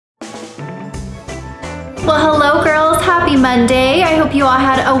Well, hello girls, happy Monday. I hope you all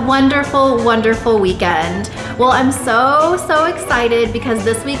had a wonderful, wonderful weekend. Well, I'm so excited because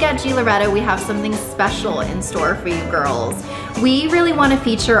this week at Gee Loretta, we have something special in store for you girls. We really want to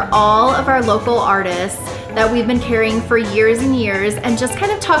feature all of our local artists that we've been carrying for years and years and just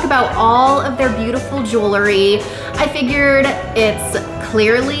kind of talk about all of their beautiful jewelry. I figured it's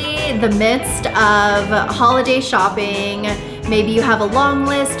clearly the midst of holiday shopping. Maybe you have a long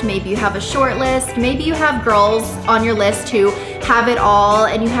list, maybe you have a short list, maybe you have girls on your list who have it all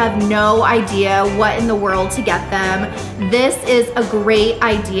and you have no idea what in the world to get them. This is a great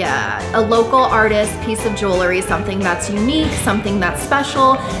idea. A local artist piece of jewelry, something that's unique, something that's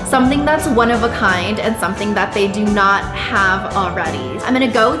special, something that's one of a kind, and something that they do not have already. I'm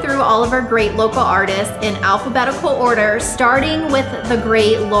gonna go through all of our great local artists in alphabetical order, starting with the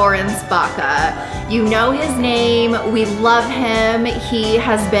great Lawrence Baca. You know his name, we love him. He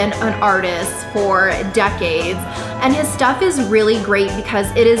has been an artist for decades, and his stuff is really great because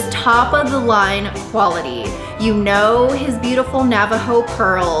it is top of the line quality. You know his beautiful Navajo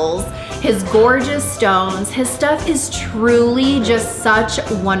pearls, his gorgeous stones. His stuff is truly just such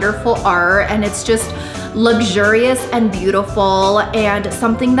wonderful art, and it's just luxurious and beautiful and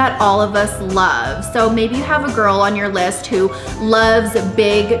something that all of us love. So maybe you have a girl on your list who loves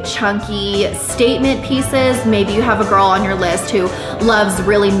big, chunky statement pieces. Maybe you have a girl on your list who loves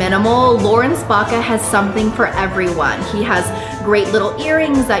really minimal. Lawrence Baca has something for everyone. He has great little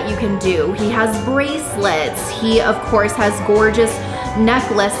earrings that you can do. He has bracelets. He, of course, has gorgeous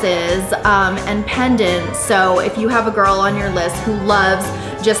necklaces and pendants. So if you have a girl on your list who loves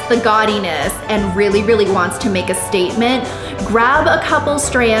just the gaudiness and really wants to make a statement, grab a couple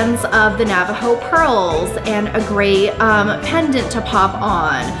strands of the Navajo pearls and a great pendant to pop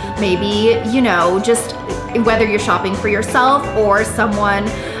on. Maybe, you know, just whether you're shopping for yourself or someone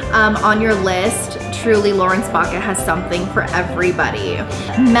on your list, truly Lawrence Baca has something for everybody.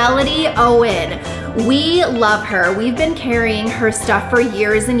 Melody Owen. We love her. We've been carrying her stuff for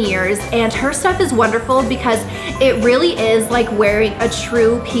years and years, and her stuff is wonderful because it really is like wearing a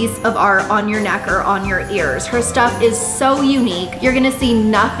true piece of art on your neck or on your ears. Her stuff is so unique. You're gonna see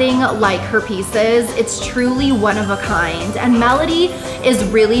nothing like her pieces. It's truly one of a kind, and Melody is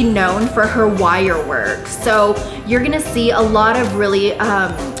really known for her wire work. So you're gonna see a lot of really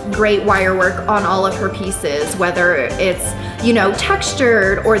great wire work on all of her pieces, whether it's, you know,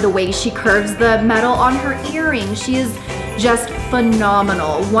 textured or the way she curves the metal on her earrings. She is just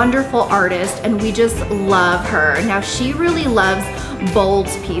phenomenal, wonderful artist, and we just love her. Now, she really loves bold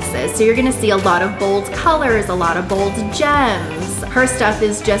pieces, so you're gonna see a lot of bold colors, a lot of bold gems. Her stuff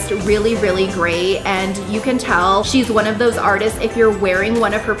is just really great, and you can tell she's one of those artists, if you're wearing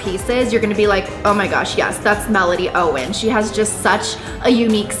one of her pieces, you're gonna be like, oh my gosh, yes, that's Melody Owen. She has just such a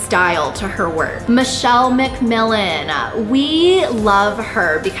unique style to her work. Michele McMillan. We love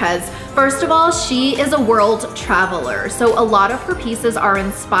her because first of all, she is a world traveler. So a lot of her pieces are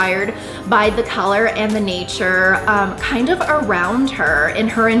inspired by the color and the nature kind of around her in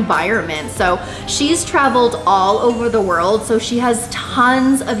her environment. So she's traveled all over the world. So she has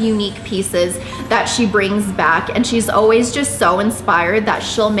tons of unique pieces that she brings back, and she's always just so inspired that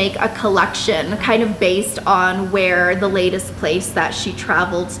she'll make a collection kind of based on where the latest place that she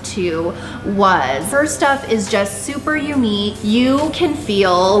traveled to was. Her stuff is just super unique. You can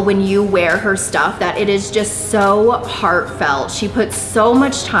feel when you wear her stuff that it is just so heartfelt. She puts so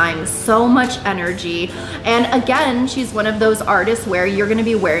much time, so much energy, and again, she's one of those artists where you're gonna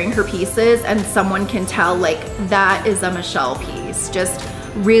be wearing her pieces and someone can tell, like, that is a Michele piece. Just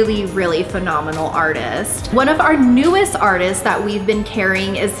really phenomenal artist. One of our newest artists that we've been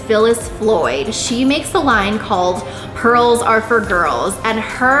carrying is Phyllis Floyd. She makes a line called Pearls Are for Girls, and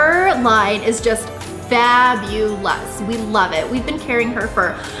her line is just fabulous. We love it. We've been carrying her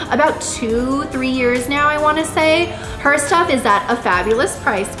for about 2-3 years now, I want to say. Her stuff is at a fabulous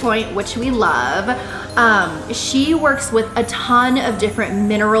price point, which we love. She works with a ton of different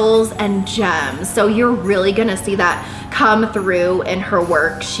minerals and gems, so you're really gonna see that come through in her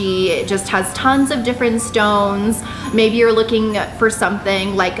work. She just has tons of different stones. Maybe you're looking for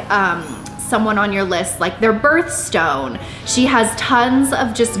something like someone on your list, like their birthstone. She has tons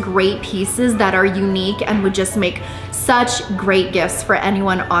of just great pieces that are unique and would just make such great gifts for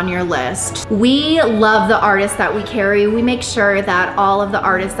anyone on your list. We love the artists that we carry. We make sure that all of the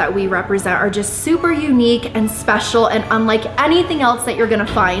artists that we represent are just super unique and special and unlike anything else that you're gonna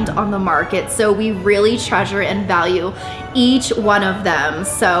find on the market. So we really treasure and value each one of them.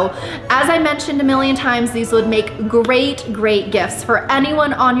 So as I mentioned a million times, these would make great gifts for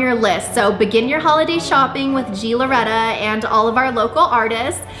anyone on your list. So begin your holiday shopping with Gee Loretta and all of our local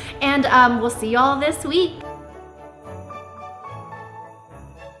artists, and we'll see y'all this week.